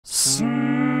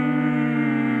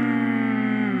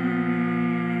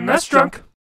SNESdrunk.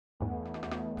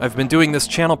 I've been doing this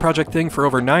channel project thing for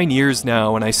over 9 years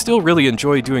now, and I still really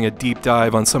enjoy doing a deep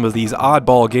dive on some of these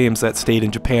oddball games that stayed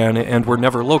in Japan and were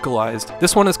never localized.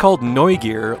 This one is called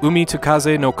Neugier, Umi to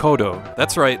Kaze no Kodou.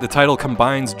 That's right, the title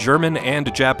combines German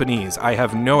and Japanese. I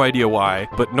have no idea why,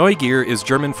 but Neugier is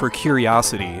German for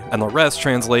curiosity, and the rest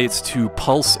translates to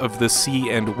Pulse of the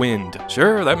Sea and Wind.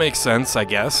 Sure, that makes sense, I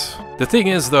guess. The thing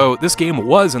is, though, this game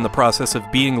was in the process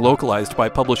of being localized by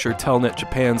publisher Telnet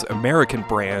Japan's American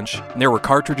branch, and there were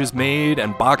cartridges made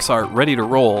and box art ready to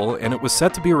roll, and it was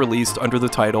set to be released under the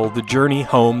title The Journey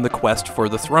Home: The Quest for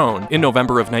the Throne in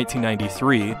November of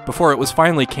 1993, before it was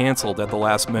finally cancelled at the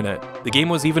last minute. The game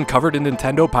was even covered in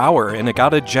Nintendo Power, and it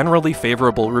got a generally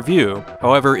favorable review.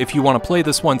 However, if you want to play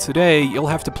this one today, you'll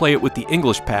have to play it with the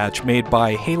English patch made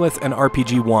by Haleth and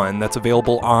RPG1 that's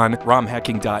available on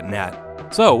romhacking.net.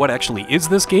 So, what actually is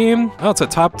this game? Well, it's a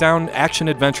top-down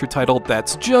action-adventure title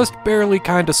that's just barely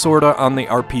kinda sorta on the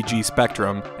RPG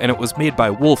spectrum, and it was made by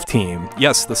Wolf Team.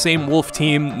 Yes, the same Wolf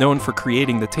Team known for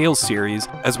creating the Tales series,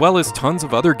 as well as tons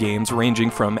of other games ranging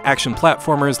from action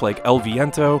platformers like El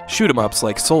Viento, shoot-em-ups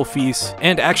like Soul Feast,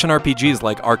 and action RPGs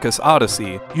like Arcus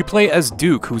Odyssey. You play as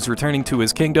Duke, who's returning to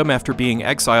his kingdom after being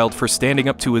exiled for standing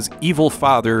up to his evil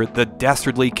father, the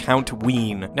dastardly Count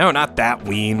Ween. No, not that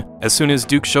Ween. As soon as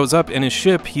Duke shows up in his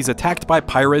ship, he's attacked by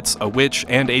pirates, a witch,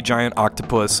 and a giant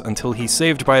octopus until he's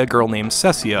saved by a girl named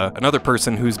Cessia, another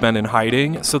person who's been in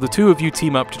hiding, so the two of you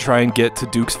team up to try and get to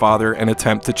Duke's father and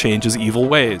attempt to change his evil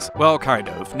ways. Well, kind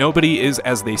of. Nobody is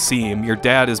as they seem. Your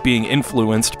dad is being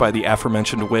influenced by the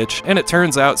aforementioned witch, and it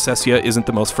turns out Cessia isn't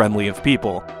the most friendly of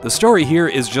people. The story here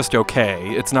is just okay.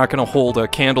 It's not going to hold a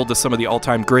candle to some of the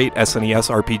all-time great SNES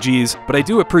RPGs, but I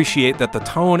do appreciate that the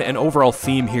tone and overall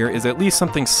theme here is at least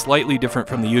something slightly different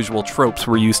from the usual tropes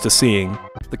we're used to seeing.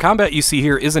 The combat you see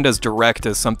here isn't as direct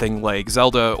as something like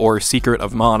Zelda or Secret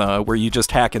of Mana, where you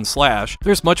just hack and slash.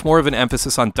 There's much more of an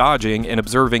emphasis on dodging and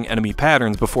observing enemy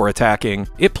patterns before attacking.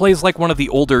 It plays like one of the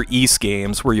older Ys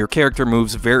games, where your character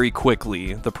moves very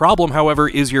quickly. The problem, however,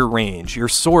 is your range. Your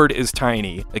sword is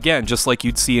tiny. Again, just like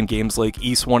you'd see in games like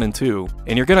Ys 1 and 2.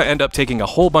 And you're gonna end up taking a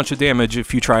whole bunch of damage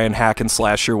if you try and hack and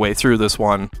slash your way through this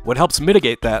one. What helps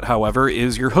mitigate that, however,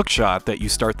 is your hookshot that you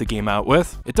start the game out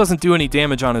with. It doesn't do any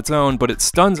damage on its own, but it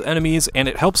stuns enemies and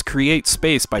it helps create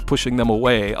space by pushing them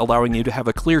away, allowing you to have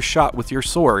a clear shot with your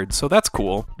sword, so that's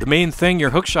cool. The main thing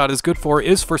your hookshot is good for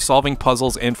is for solving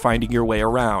puzzles and finding your way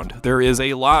around. There is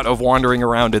a lot of wandering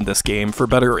around in this game, for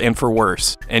better and for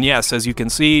worse. And yes, as you can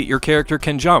see, your character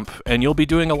can jump, and you'll be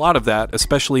doing a lot of that,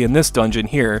 especially in this dungeon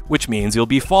here, which means you'll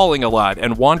be falling a lot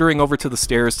and wandering over to the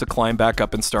stairs to climb back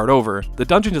up and start over. The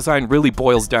dungeon design really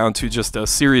boils down to just a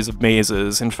series of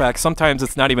mazes. In fact, sometimes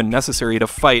it's not even necessary to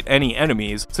fight any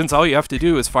enemies, since all you have to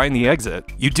do is find the exit.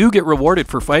 You do get rewarded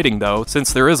for fighting though,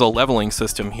 since there is a leveling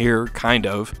system here, kind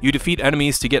of. You defeat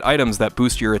enemies to get items that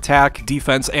boost your attack,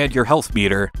 defense, and your health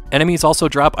meter. Enemies also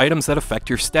drop items that affect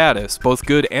your status, both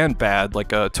good and bad,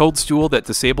 like a toadstool that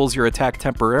disables your attack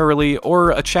temporarily,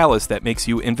 or a chalice that makes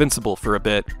you invincible for a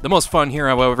bit. The most fun here,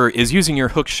 however, is using your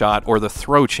hookshot, or the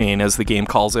throw chain as the game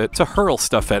calls it, to hurl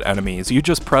stuff at enemies. You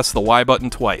just press the Y button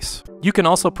twice. You can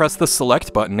also press the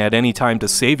select button at any time to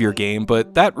save your game,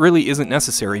 but that really isn't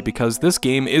necessary because this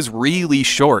game is really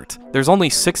short. There's only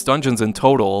 6 dungeons in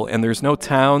total, and there's no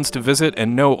towns to visit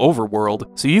and no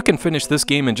overworld, so you can finish this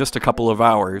game in just a couple of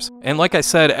hours. And like I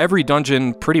said, every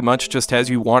dungeon pretty much just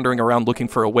has you wandering around looking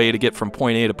for a way to get from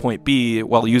point A to point B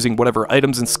while using whatever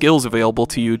items and skills available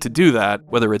to you to do that,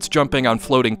 whether it's jumping on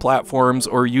floating platforms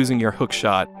or using your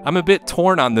hookshot. I'm a bit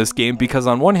torn on this game because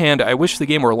on one hand, I wish the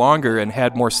game were longer and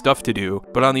had more stuff to do,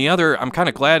 but on the other, I'm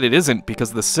kinda glad it isn't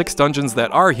because the 6 dungeons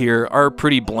that are here are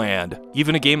pretty bland.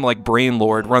 Even a game like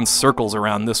Brainlord runs circles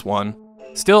around this one.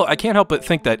 Still, I can't help but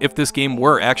think that if this game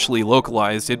were actually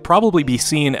localized, it'd probably be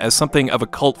seen as something of a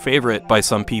cult favorite by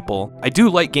some people. I do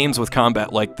like games with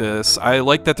combat like this. I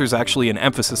like that there's actually an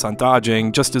emphasis on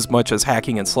dodging just as much as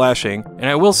hacking and slashing, and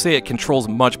I will say it controls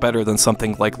much better than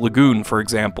something like Lagoon, for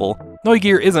example.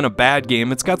 Neugier isn't a bad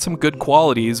game, it's got some good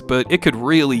qualities, but it could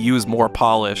really use more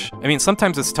polish. I mean,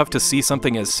 sometimes it's tough to see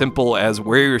something as simple as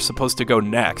where you're supposed to go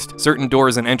next. Certain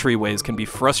doors and entryways can be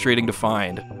frustrating to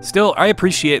find. Still, I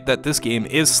appreciate that this game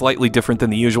is slightly different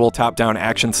than the usual top-down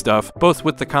action stuff, both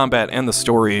with the combat and the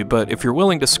story, but if you're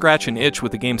willing to scratch an itch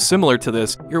with a game similar to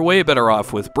this, you're way better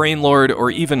off with Brainlord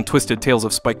or even Twisted Tales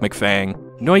of Spike McFang.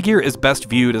 Neugier is best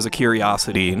viewed as a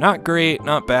curiosity. Not great,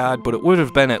 not bad, but it would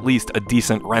have been at least a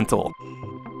decent rental.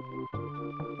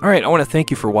 Alright, I want to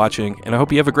thank you for watching, and I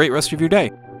hope you have a great rest of your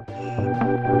day.